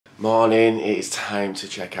Morning, it's time to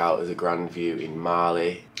check out the Grand View in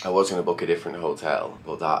Mali. I was going to book a different hotel,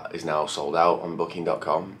 but that is now sold out on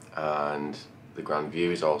booking.com, and the Grand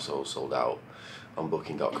View is also sold out on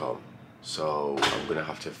booking.com. So I'm going to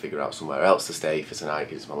have to figure out somewhere else to stay for tonight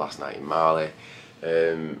because it's my last night in Mali. I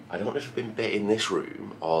don't know if I've been bit in this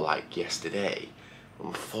room or like yesterday.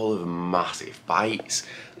 I'm full of massive bites.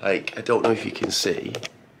 Like, I don't know if you can see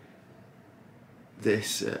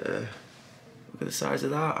this. Look at the size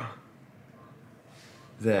of that.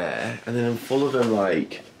 There, and then I'm full of them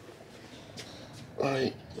like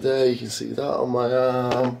there, you can see that on my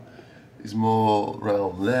arm. There's more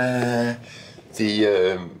around there.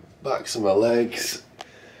 The backs of my legs.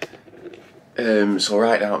 So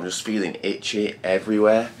right now I'm just feeling itchy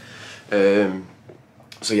everywhere. So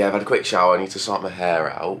yeah, I've had a quick shower. I need to sort my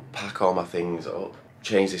hair out, pack all my things up,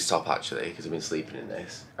 change this top actually because I've been sleeping in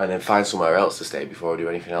this, and then find somewhere else to stay before I do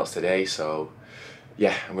anything else today. So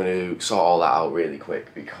yeah, I'm going to sort all that out really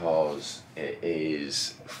quick because it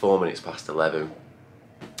is 4 minutes past 11 and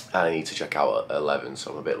I need to check out at 11,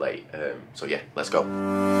 so I'm a bit late. So yeah, let's go.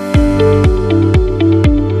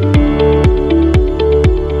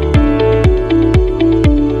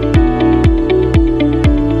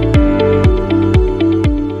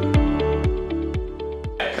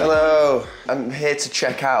 Hello, I'm here to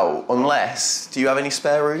check out, unless, do you have any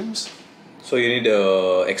spare rooms? So you need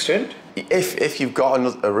extend? If you've got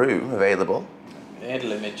a room available. And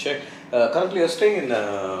let me check. Currently you're staying in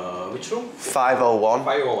which room? 501.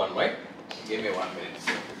 501, right? Give me 1 minute.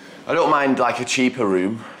 I don't mind like a cheaper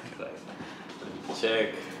room. Right. Let me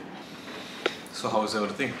check. So how's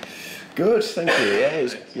everything? Good, thank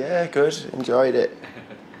you. Yeah, good. Enjoyed it.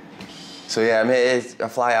 So yeah, I'm here. I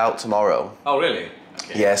fly out tomorrow. Oh really?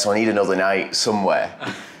 Okay. Yeah, so I need another night somewhere.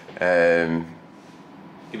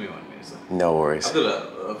 Give me 1 minute, sir. No worries.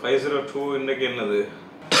 502 in again.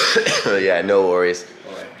 Yeah, no worries.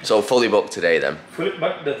 Alright. So fully booked today then?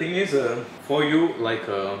 But the thing is, for you, like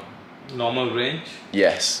a normal range?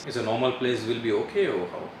 Yes. Is a normal place will be okay or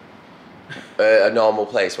how? A normal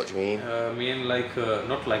place, what do you mean? I mean like,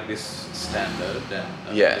 not like this standard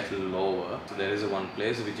and yeah. a little lower. So there is one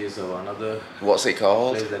place which is another... What's it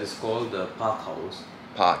called? Place that is called the Park House.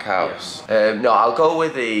 Park House. Yeah. No, I'll go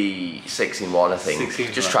with the 6-in-1, I think.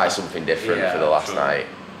 6-in-1. Just try something different yeah, for the last true. night.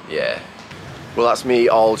 Yeah. Well, that's me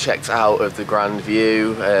all checked out of the Grand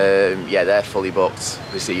View. Yeah, they're fully booked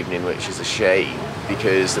this evening, which is a shame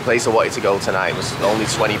because the place I wanted to go tonight was only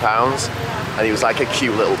 £20 and it was like a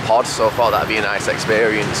cute little pod, so I thought that'd be a nice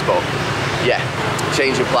experience. But yeah,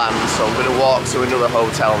 change of plans. So I'm going to walk to another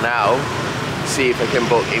hotel now, see if I can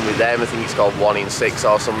book in with them. I think it's called 1 in 6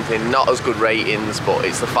 or something. Not as good ratings, but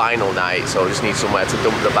it's the final night, so I just need somewhere to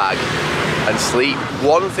dump the bag and sleep.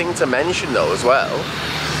 One thing to mention though as well,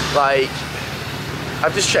 like,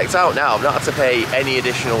 I've just checked out now, I've not had to pay any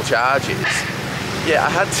additional charges. Yeah, I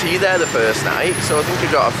had tea there the first night, so I think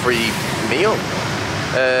I got a free meal.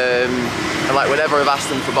 And like whenever I've asked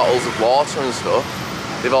them for bottles of water and stuff,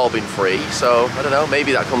 they've all been free. So I don't know,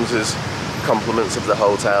 maybe that comes as compliments of the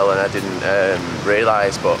hotel and I didn't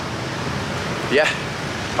realise, but yeah,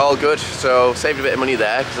 all good. So saved a bit of money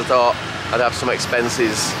there because I thought I'd have some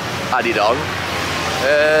expenses added on.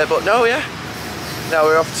 But no, yeah. Now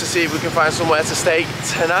we're off to see if we can find somewhere to stay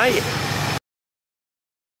tonight.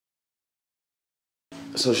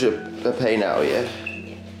 So should I pay now, yeah?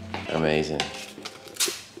 Amazing.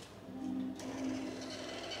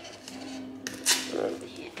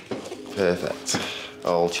 Perfect.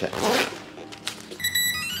 All checked.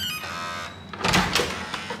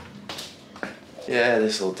 Yeah,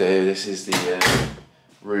 this'll do. This is the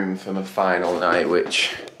room for my final night,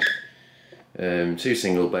 which 2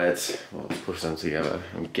 single beds. Well, let's push them together.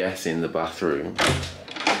 I'm guessing the bathroom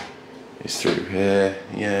is through here.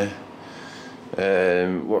 Yeah.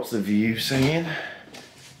 What's the view saying?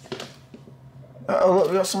 Oh look,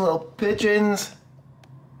 we got some little pigeons.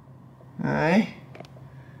 Hey.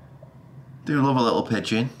 Do love a little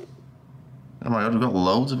pigeon. Oh my god, we've got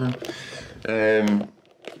loads of them.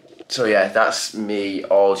 So yeah, that's me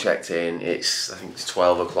all checked in. I think it's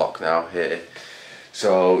 12 o'clock now here.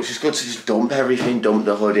 So it's just good to just dump everything, dump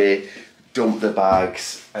the hoodie, dump the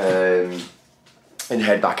bags, and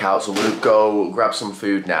head back out. So I'm gonna go grab some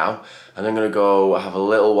food now, and I'm gonna go have a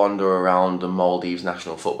little wander around the Maldives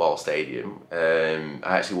National Football Stadium. I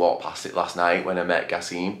actually walked past it last night when I met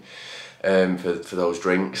Gassim for those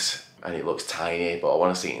drinks, and it looks tiny, but I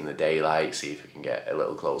want to see it in the daylight, see if we can get a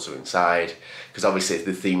little closer inside. Because obviously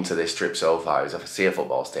the theme to this trip so far is if I see a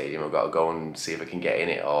football stadium, I've got to go and see if I can get in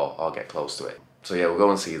it or get close to it. So yeah, we'll go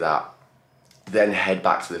and see that. Then head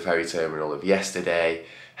back to the ferry terminal of yesterday,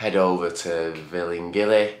 head over to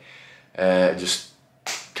Villingilly, just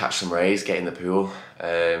catch some rays, get in the pool.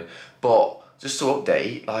 But just to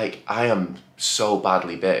update, like, I am so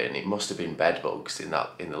badly bitten. It must have been bed bugs in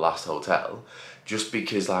the last hotel, just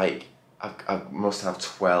because like I must have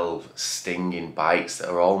 12 stinging bites that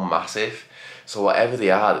are all massive. So whatever they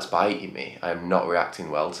are that's biting me, I'm not reacting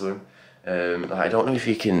well to them. I don't know if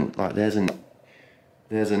you can, like, there's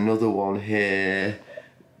another one here.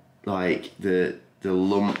 Like the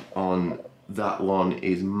lump on that one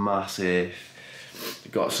is massive.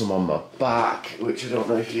 Got some on my back, which I don't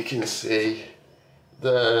know if you can see.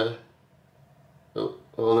 There. Oh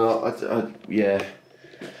no,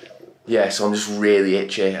 yeah, so I'm just really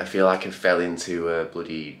itchy. I feel like I fell into a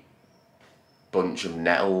bloody bunch of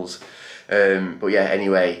nettles. But yeah,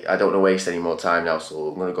 anyway, I don't want to waste any more time now, so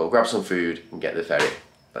I'm gonna go grab some food and get the ferry.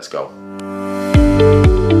 Let's go.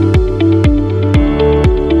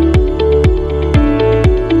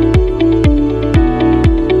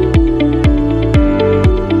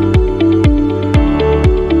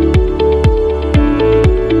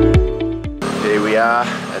 Here we are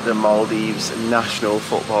at the Maldives National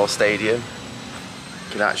Football Stadium.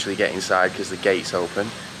 You can actually get inside because the gate's open.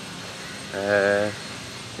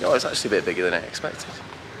 You know, it's actually a bit bigger than I expected.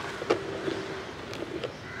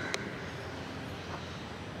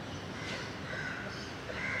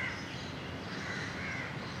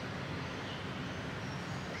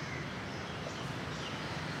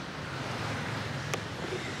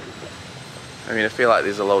 I mean, I feel like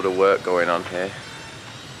there's a load of work going on here.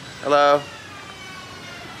 Hello?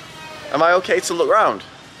 Am I okay to look round?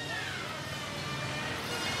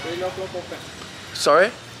 3 lock open. Sorry?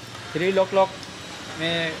 3 lock.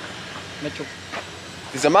 May match.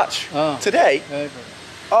 There's a match Ah. today? Yes.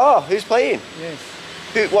 Oh, who's playing?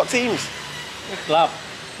 Yes. What teams? Club.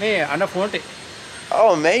 May under 40.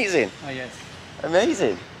 Oh, amazing. Yes.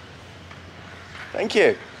 Amazing. Thank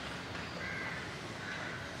you.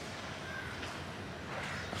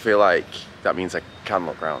 I feel like that means I can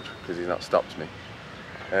look round because he's not stopped me.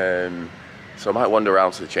 So I might wander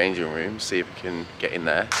around to the changing room, see if I can get in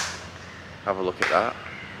there, have a look at that.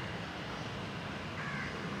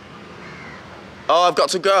 Oh, I've got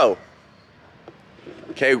to go.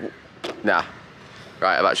 Okay, nah.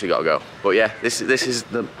 Right, I've actually got to go. But yeah, this is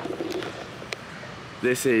yeah,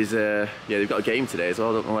 they've got a game today as well.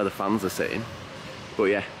 I don't know where the fans are sitting, but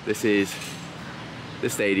yeah, this is the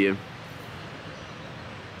stadium.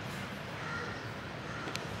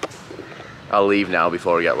 I'll leave now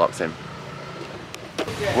before I get locked in.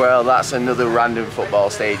 Well, that's another random football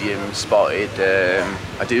stadium spotted.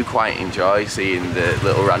 I do quite enjoy seeing the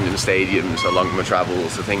little random stadiums along my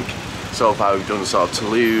travels. I think so far we've done sort of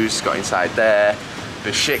Toulouse, got inside there,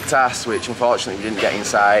 Besiktas, which unfortunately we didn't get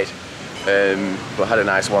inside, but had a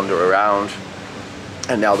nice wander around,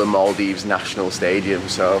 and now the Maldives National Stadium.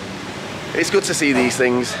 So it's good to see these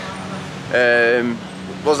things.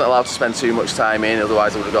 Wasn't allowed to spend too much time in,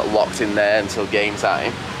 otherwise I would have got locked in there until game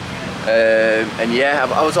time. And yeah,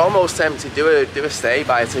 I was almost tempted to do a stay,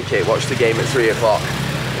 buy a ticket, watch the game at 3 o'clock,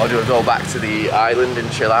 or do I go back to the island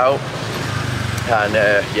and chill out? And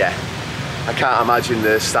yeah, I can't imagine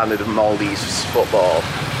the standard of Maldives football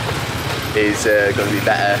is going to be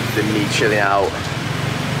better than me chilling out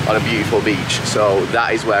on a beautiful beach. So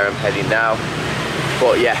that is where I'm heading now.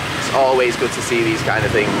 But yeah, it's always good to see these kind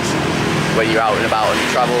of things when you're out and about on your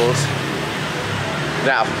travels.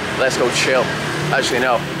 Now, let's go chill. Actually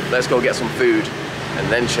no, let's go get some food and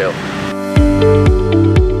then chill.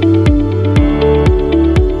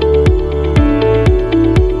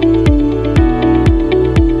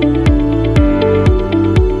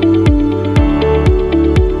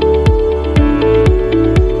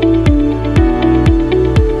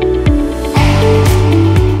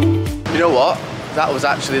 You know what? That was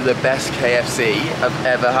actually the best KFC I've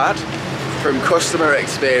ever had. From customer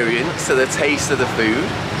experience to the taste of the food,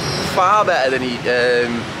 far better than a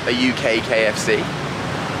UK KFC.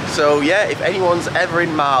 So yeah, if anyone's ever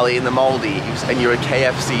in Mali in the Maldives and you're a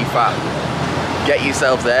KFC fan, get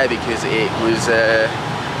yourself there because it was the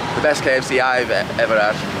best KFC I've ever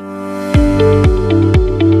had.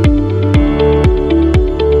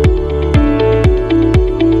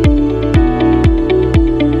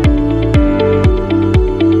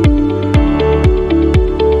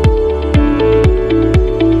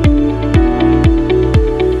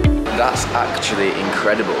 Actually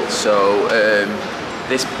incredible. So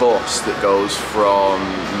this bus that goes from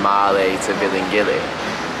Mali to Villingilly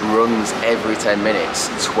runs every 10 minutes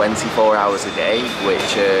 24 hours a day,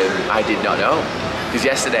 which I did not know. Because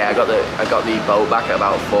yesterday I got the boat back at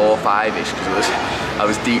about 4 or 5ish because I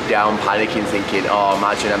was deep down panicking, thinking, oh,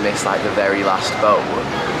 imagine I missed like the very last boat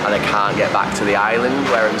and I can't get back to the island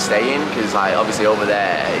where I'm staying, because like obviously over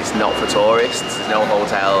there it's not for tourists, there's no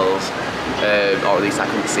hotels, or at least I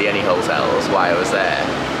couldn't see any hotels while I was there,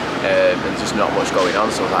 and there's just not much going on,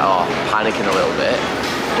 so I was like, oh, panicking a little bit.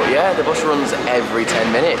 But yeah, the bus runs every 10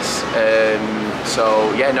 minutes, so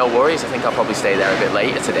yeah, no worries. I think I'll probably stay there a bit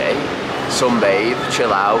later today, sunbathe,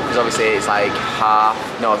 chill out, because obviously it's like I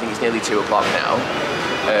think it's nearly 2 o'clock now,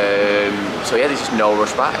 so yeah, there's just no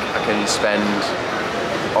rush back. I can spend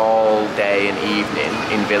all day and evening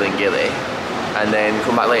in Villingilly and then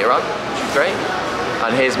come back later on, which is great.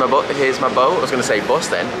 And here's my boat. I was going to say bus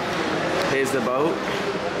then. Here's the boat,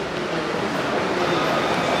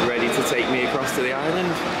 ready to take me across to the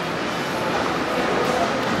island.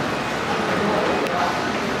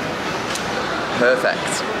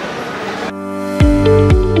 Perfect.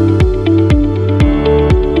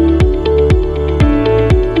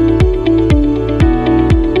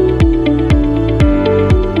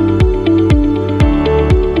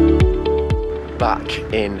 Back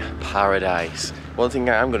in paradise. One thing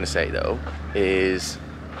I am going to say though is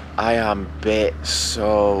I am bit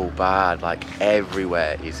so bad, like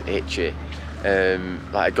everywhere is itchy.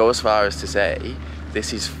 Like I go as far as to say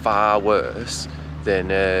this is far worse than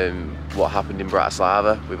what happened in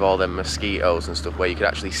Bratislava with all them mosquitoes and stuff, where you could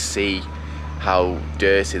actually see how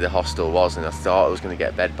dirty the hostel was, and I thought I was going to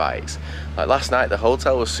get bed bites. Like last night the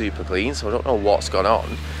hotel was super clean, so I don't know what's gone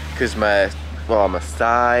on, because my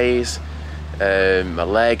thighs, my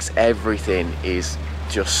legs, everything is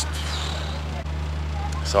just...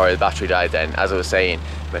 Sorry, the battery died then. As I was saying,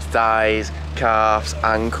 my thighs, calves,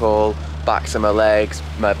 ankle, backs of my legs,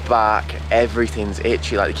 my back, everything's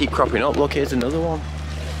itchy. Like they keep cropping up. Look, here's another one.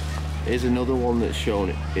 Here's another one that's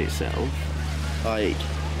shown itself. Like,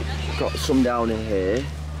 got some down in here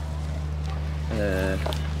that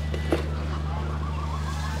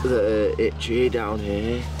are itchy down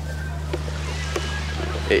here.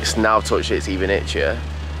 It's now touched it, it's even itchier.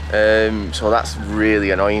 So that's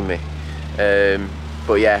really annoying me.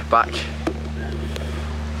 But yeah, back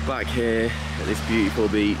here at this beautiful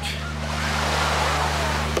beach.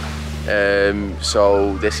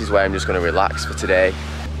 So this is where I'm just going to relax for today,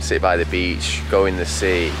 sit by the beach, go in the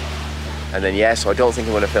sea, and then yeah, so I don't think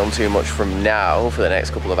I'm going to film too much from now for the next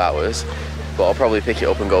couple of hours, but I'll probably pick it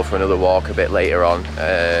up and go for another walk a bit later on,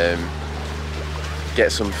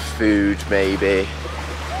 get some food maybe,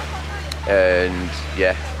 and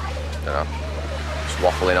yeah, I don't know, just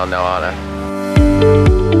waffling on now, aren't I?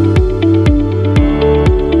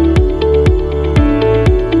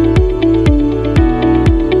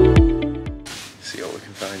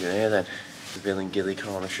 Villingilly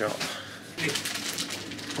corner shop.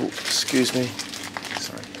 Oh, excuse me.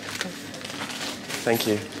 Sorry. Thank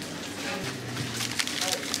you.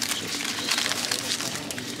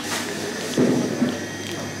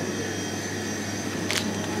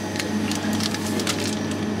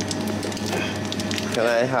 Can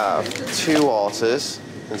I have 2 waters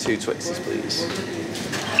and 2 Twixies, please?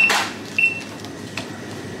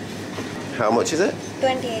 How much is it?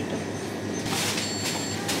 28.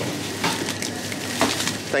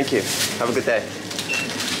 Thank you. Have a good day.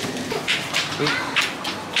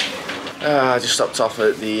 I just stopped off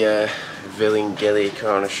at the Villingilly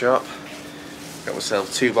corner shop. Got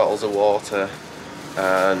myself 2 bottles of water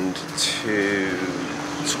and 2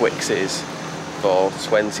 Twixies for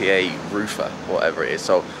 28 roofer, whatever it is.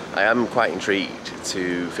 So I am quite intrigued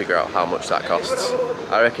to figure out how much that costs.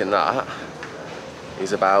 I reckon that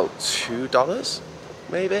is about $2,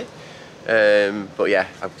 maybe. But yeah,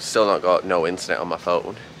 I've still not got no internet on my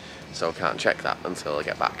phone, so I can't check that until I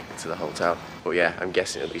get back to the hotel. But yeah, I'm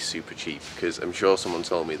guessing it'll be super cheap, because I'm sure someone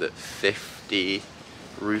told me that 50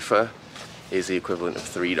 roofer is the equivalent of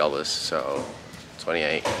 $3, so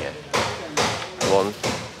 28, yeah. $2.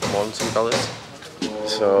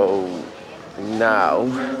 So now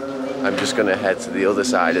I'm just gonna head to the other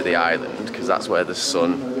side of the island, because that's where the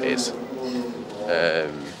sun is.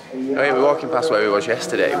 Oh yeah, we're walking past where we was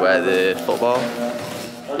yesterday, where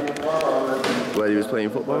he was playing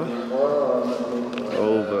football.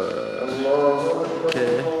 Over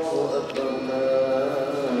here.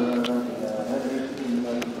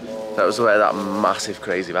 That was where that massive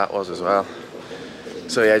crazy bat was as well.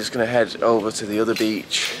 So yeah, just gonna head over to the other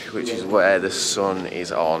beach, which is where the sun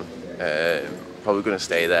is on. Probably gonna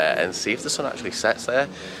stay there and see if the sun actually sets there,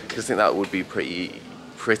 because I think that would be pretty.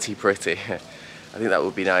 I think that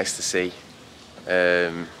would be nice to see,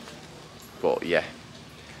 but yeah,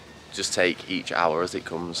 just take each hour as it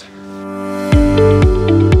comes.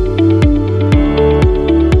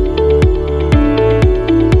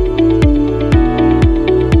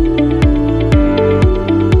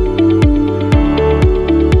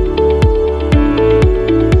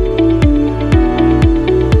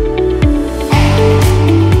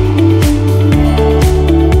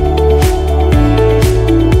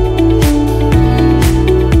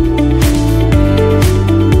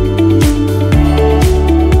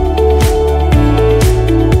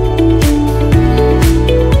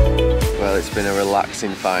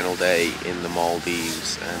 relaxing final day in the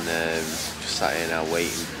Maldives, and just sat here now waiting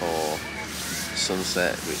for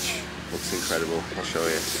sunset, which looks incredible. I'll show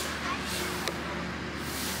you.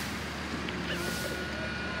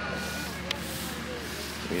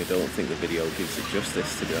 I don't think the video gives it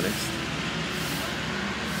justice, to be honest.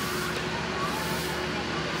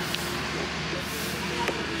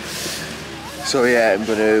 So yeah, I'm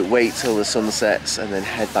gonna wait till the sun sets and then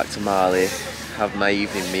head back to Mali, have my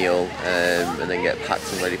evening meal, and then get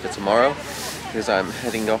packed and ready for tomorrow, because I'm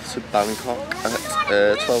heading off to Bangkok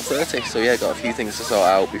at 12:30. So yeah, got a few things to sort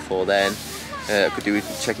out before then. I could do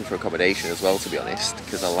with checking for accommodation as well, to be honest,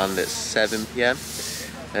 because I land at 7 PM.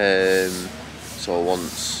 So I want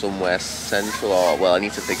somewhere central, or well, I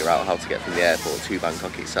need to figure out how to get from the airport to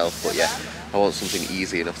Bangkok itself. But yeah, I want something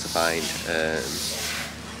easy enough to find.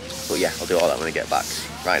 But yeah, I'll do all that when I get back.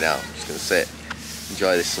 Right now, I'm just gonna sit,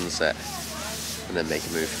 enjoy this sunset, and then make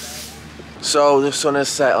a move. So the sun has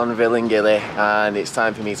set on Vilingili, and it's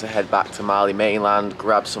time for me to head back to Mali mainland,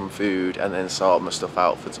 grab some food, and then sort my stuff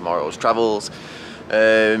out for tomorrow's travels.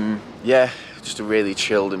 Yeah, just a really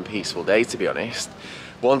chilled and peaceful day, to be honest.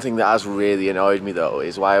 One thing that has really annoyed me though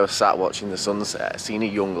is while I was sat watching the sunset, I seen a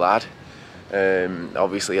young lad,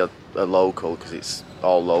 obviously a local, because it's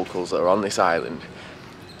all locals that are on this island,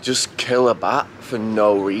 just kill a bat for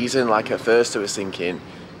no reason. Like, at first I was thinking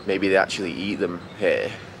maybe they actually eat them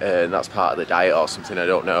here and that's part of the diet or something, I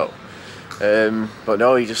don't know. But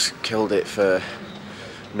no, he just killed it for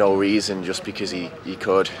no reason, just because he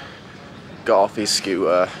could. Got off his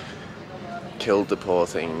scooter, killed the poor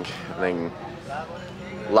thing, and then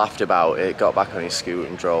laughed about it, got back on his scooter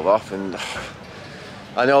and drove off. And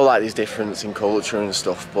I know, like, there's difference in culture and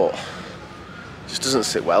stuff, but it just doesn't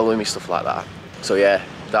sit well with me, stuff like that. So yeah,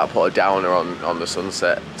 that put a downer on the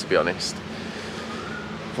sunset, to be honest.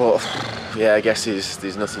 But yeah, I guess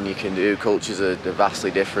there's nothing you can do. Cultures are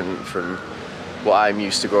vastly different from what I'm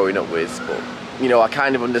used to growing up with. But you know, I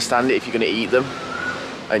kind of understand it if you're going to eat them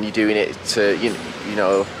and you're doing it to, you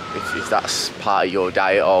know, if that's part of your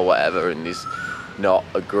diet or whatever, and there's not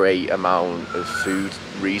a great amount of food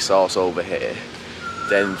resource over here,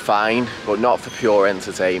 then fine, but not for pure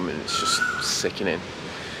entertainment. It's just sickening.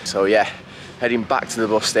 So yeah, heading back to the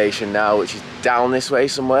bus station now, which is down this way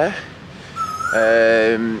somewhere,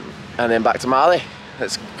 and then back to Mali.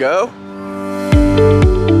 Let's go.